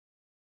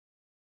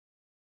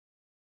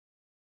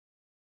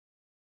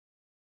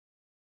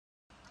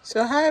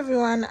So hi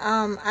everyone.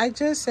 I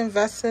just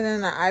invested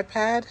in an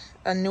iPad,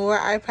 a newer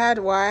iPad.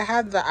 Well, I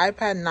had the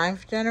iPad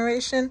ninth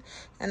generation,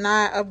 and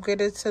now I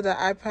upgraded to the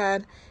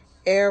iPad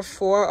Air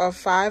 4 or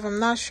 5. I'm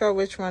not sure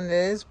which one it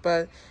is,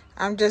 but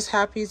I'm just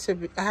happy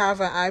to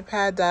have an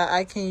iPad that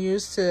I can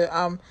use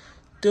to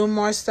do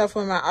more stuff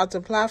with my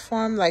other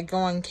platform, like go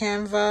on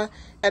Canva,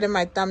 edit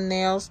my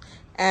thumbnails,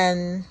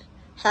 and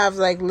have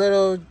like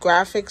little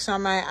graphics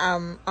on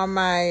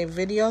my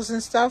videos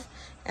and stuff.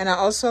 And I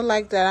also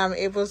like that I'm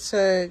able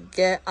to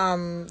get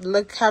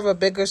have a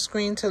bigger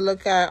screen to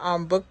look at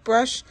book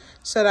brush,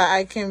 so that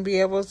I can be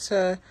able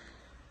to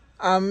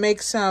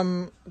make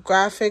some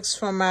graphics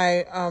for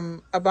my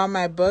about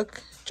my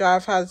book Jar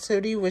of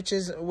Positivity,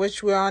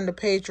 which we're on the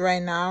page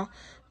right now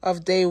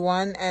of day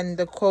one, and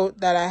the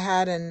quote that I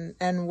had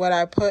and what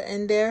I put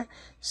in there.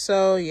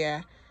 So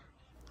yeah.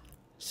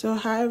 So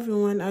hi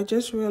everyone. I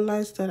just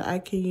realized that I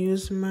can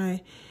use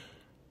my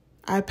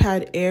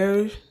iPad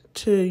Air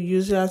to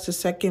use it as a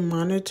second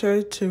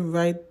monitor to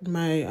write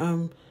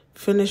my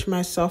finish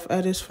my self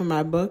edits for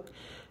my book.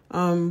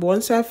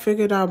 Once I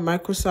figured out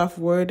Microsoft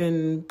Word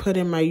and put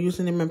in my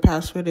username and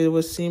password, it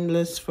was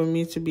seamless for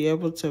me to be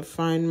able to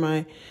find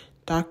my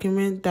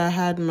document that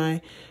had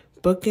my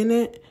book in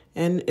it,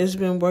 and it's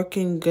been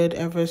working good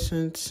ever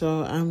since.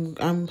 So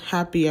I'm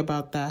happy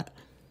about that.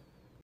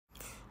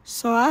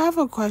 So I have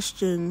a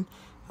question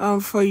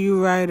for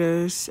you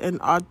writers and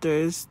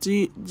authors.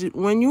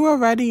 When you were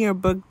writing your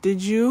book,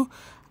 did you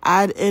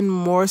add in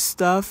more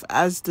stuff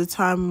as the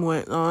time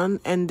went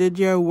on? And did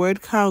your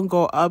word count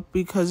go up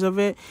because of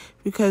it?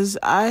 Because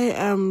I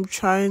am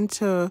trying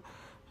to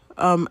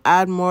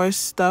add more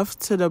stuff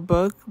to the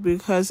book,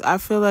 because I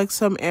feel like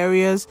some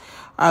areas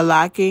are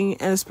lacking,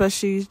 and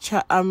especially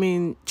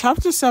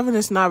chapter 7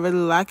 is not really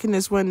lacking.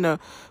 It's when the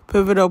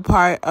pivotal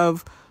part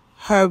of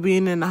her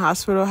being in the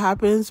hospital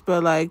happens,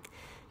 but like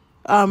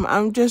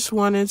I'm just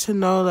wanting to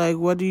know, like,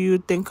 what do you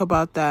think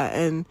about that,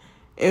 and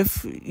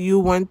if you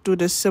went through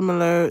the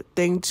similar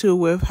thing too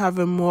with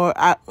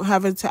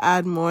having to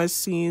add more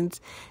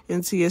scenes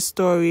into your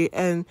story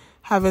and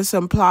having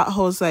some plot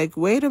holes, like,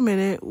 wait a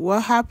minute,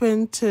 what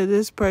happened to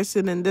this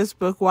person in this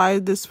book? Why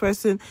this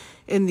person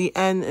in the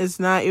end is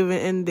not even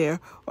in there?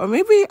 Or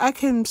maybe I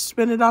can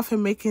spin it off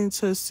and make it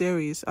into a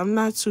series. I'm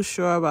not too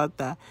sure about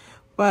that,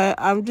 but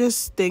I'm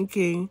just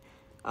thinking,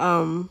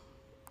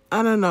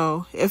 I don't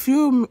know. If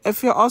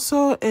you're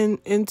also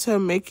into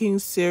making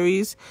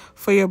series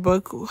for your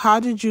book, how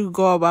did you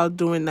go about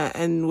doing that?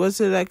 And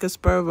was it like a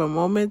spur of a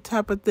moment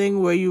type of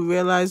thing where you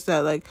realized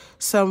that like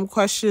some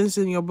questions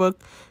in your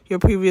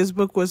previous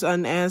book was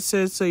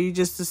unanswered, so you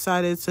just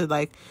decided to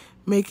like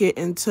make it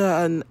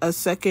into a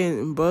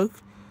second book?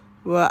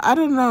 Well, I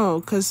don't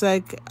know, cause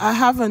like I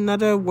have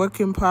another work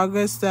in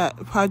progress, that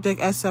Project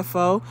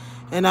SFO,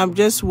 and I'm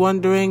just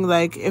wondering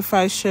like if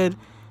I should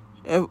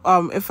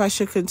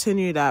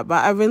continue that.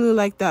 But I really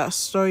like that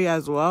story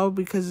as well,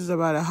 because it's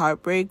about a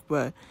heartbreak,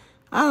 but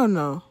I don't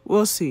know.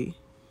 We'll see.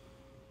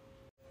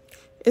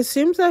 It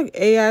seems like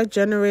AI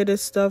generated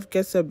stuff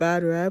gets a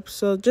bad rep,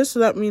 so just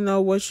let me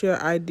know what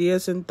your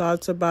ideas and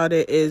thoughts about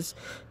it is,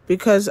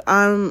 because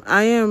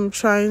I am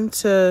trying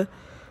to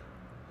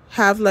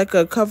have like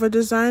a cover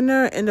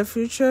designer in the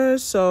future.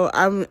 So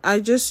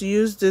I just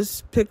use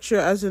this picture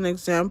as an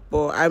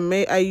example.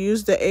 I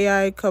use the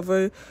AI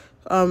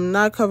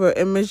not cover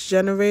image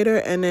generator,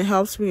 and it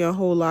helps me a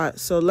whole lot.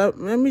 So let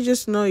me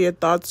just know your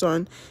thoughts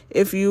on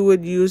if you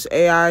would use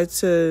AI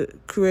to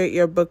create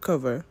your book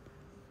cover.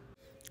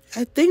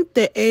 I think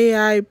the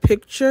AI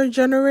picture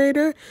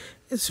generator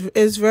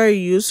is very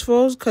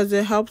useful, because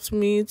it helps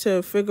me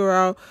to figure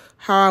out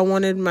how I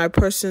wanted my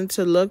person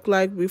to look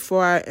like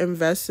before I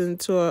invest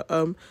into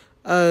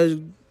a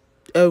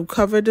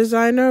cover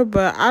designer.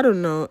 But I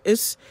don't know,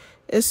 it's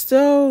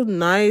still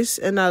nice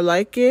and I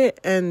like it,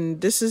 and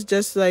this is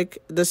just like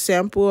the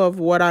sample of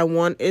what I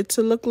want it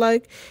to look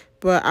like.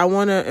 But I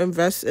want to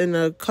invest in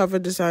a cover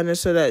designer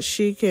so that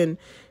she can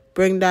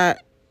bring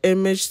that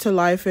image to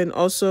life, and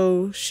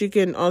also she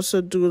can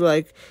also do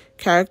like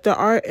character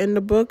art in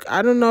the book.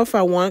 I don't know if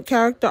I want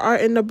character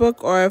art in the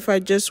book or if I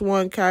just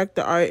want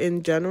character art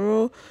in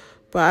general,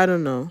 but I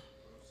don't know.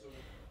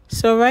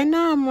 So right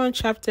now I'm on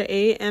chapter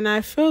 8, and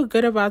I feel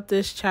good about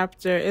this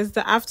chapter. It's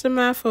the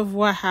aftermath of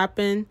what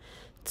happened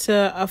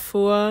to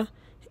Afua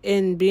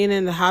in being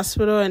in the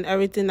hospital and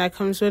everything that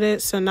comes with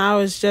it. So now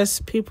it's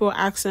just people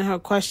asking her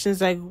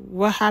questions like,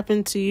 what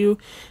happened to you?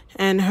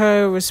 And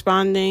her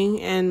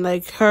responding, and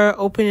like her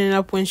opening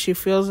up when she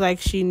feels like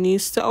she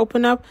needs to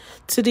open up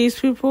to these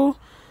people.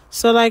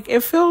 So like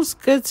it feels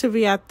good to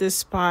be at this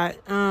spot.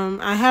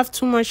 I have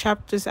 2 more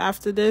chapters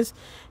after this,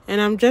 and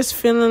I'm just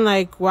feeling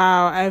like,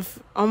 wow,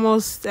 I've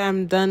almost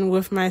am done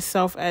with my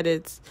self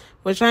edits,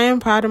 which I am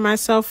proud of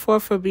myself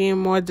for being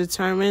more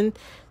determined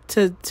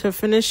to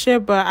finish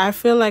it. But I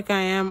feel like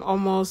I'm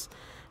almost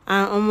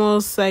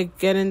like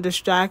getting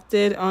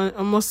distracted,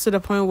 almost to the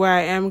point where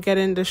I am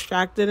getting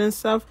distracted and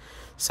stuff.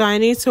 So I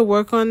need to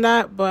work on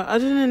that. But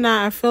other than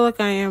that, I feel like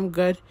I am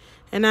good.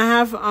 and I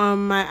have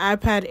my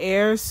iPad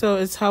Air, so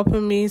it's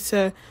helping me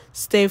to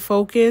stay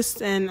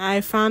focused. And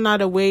I found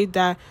out a way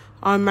that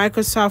on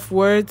Microsoft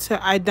Word,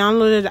 I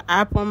downloaded the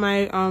app on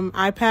my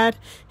iPad,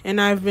 and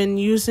I've been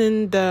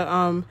using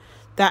the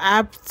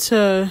app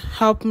to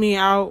help me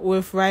out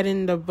with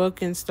writing the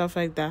book and stuff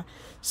like that.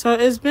 So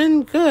it's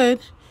been good,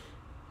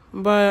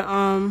 but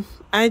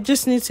I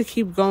just need to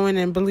keep going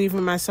and believe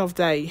in myself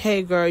that,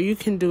 hey girl, you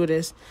can do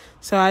this.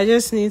 So I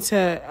just need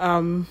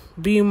to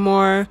be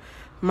more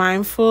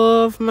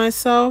mindful of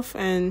myself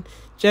and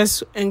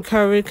just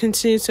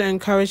continue to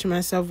encourage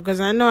myself, because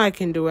I know I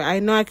can do it. I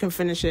know I can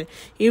finish it.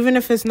 Even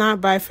if it's not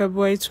by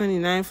February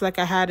 29th like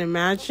I had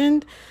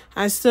imagined,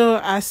 I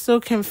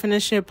still can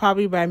finish it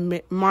probably by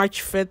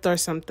March 5th or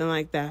something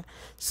like that.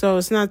 So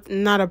it's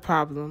not a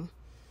problem.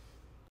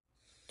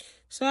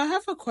 So I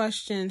have a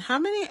question. How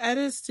many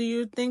edits do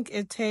you think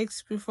it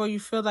takes before you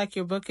feel like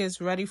your book is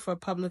ready for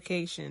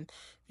publication?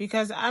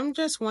 Because I'm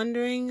just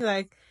wondering,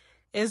 like,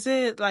 is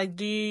it like,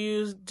 do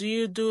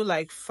you do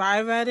like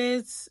 5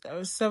 edits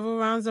or several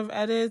rounds of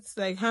edits?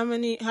 Like, how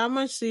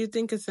much do you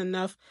think is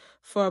enough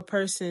for a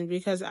person?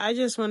 Because I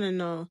just want to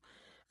know.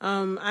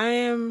 I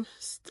am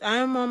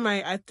on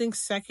my, I think,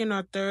 second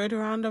or third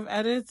round of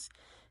edits,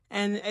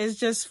 and it's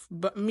just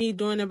me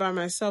doing it by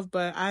myself,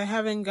 but I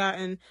haven't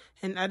gotten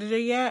an editor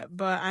yet.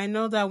 But I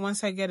know that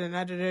once I get an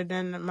editor,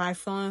 then my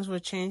feelings will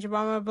change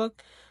about my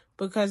book,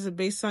 because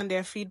based on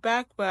their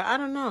feedback. But I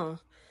don't know.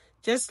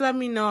 Just let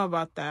me know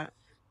about that.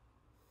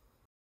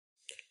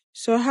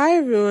 So hi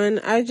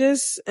everyone, I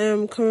just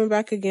am coming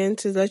back again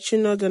to let you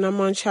know that I'm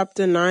on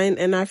chapter 9,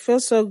 and I feel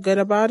so good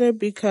about it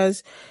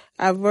because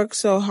I've worked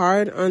so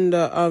hard on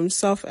the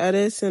self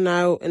edits, and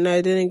I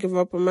didn't give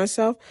up on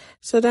myself.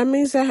 So that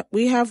means that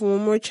we have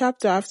one more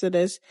chapter after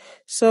this.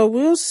 So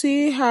we'll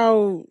see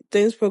how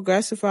things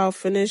progress, if I'll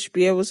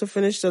be able to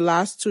finish the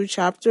last 2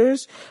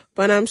 chapters,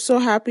 but I'm so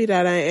happy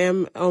that I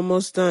am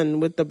almost done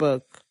with the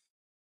book.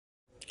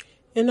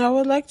 And I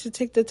would like to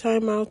take the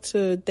time out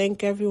to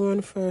thank everyone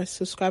for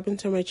subscribing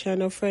to my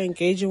channel, for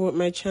engaging with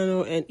my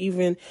channel, and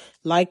even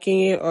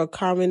liking it or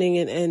commenting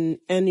it in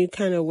any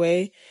kind of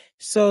way.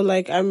 So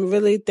like, I'm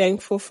really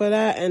thankful for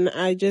that, and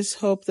I just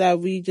hope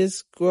that we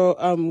just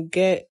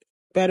get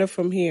better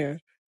from here.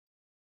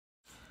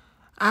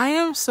 I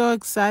am so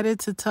excited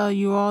to tell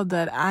you all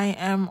that I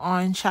am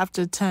on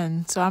chapter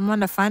 10. So I'm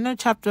on the final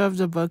chapter of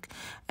the book,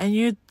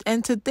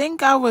 and to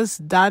think I was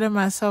doubting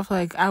myself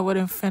like I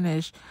wouldn't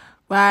finish,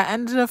 but I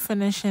ended up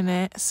finishing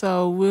it.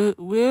 So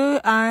we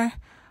are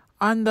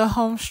on the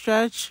home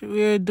stretch.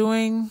 We're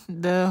doing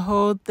the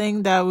whole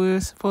thing that we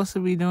were supposed to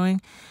be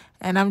doing,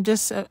 and I'm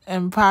just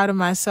am proud of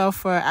myself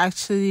for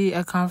actually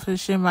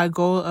accomplishing my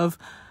goal of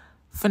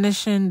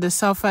finishing the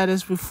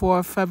self-edits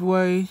before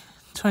February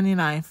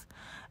 29th.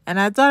 And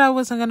I thought I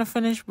wasn't going to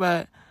finish,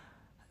 but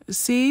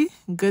see,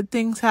 good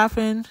things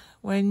happen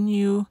when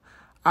you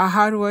are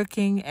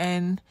hardworking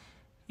and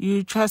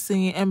you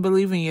trusting and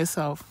believe in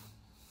yourself.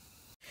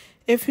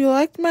 If you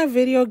liked my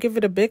video, give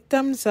it a big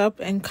thumbs up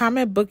and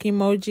comment book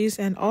emojis.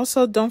 And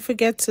also don't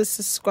forget to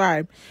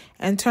subscribe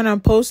and turn on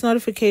post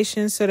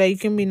notifications so that you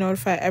can be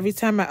notified every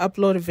time I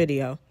upload a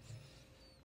video.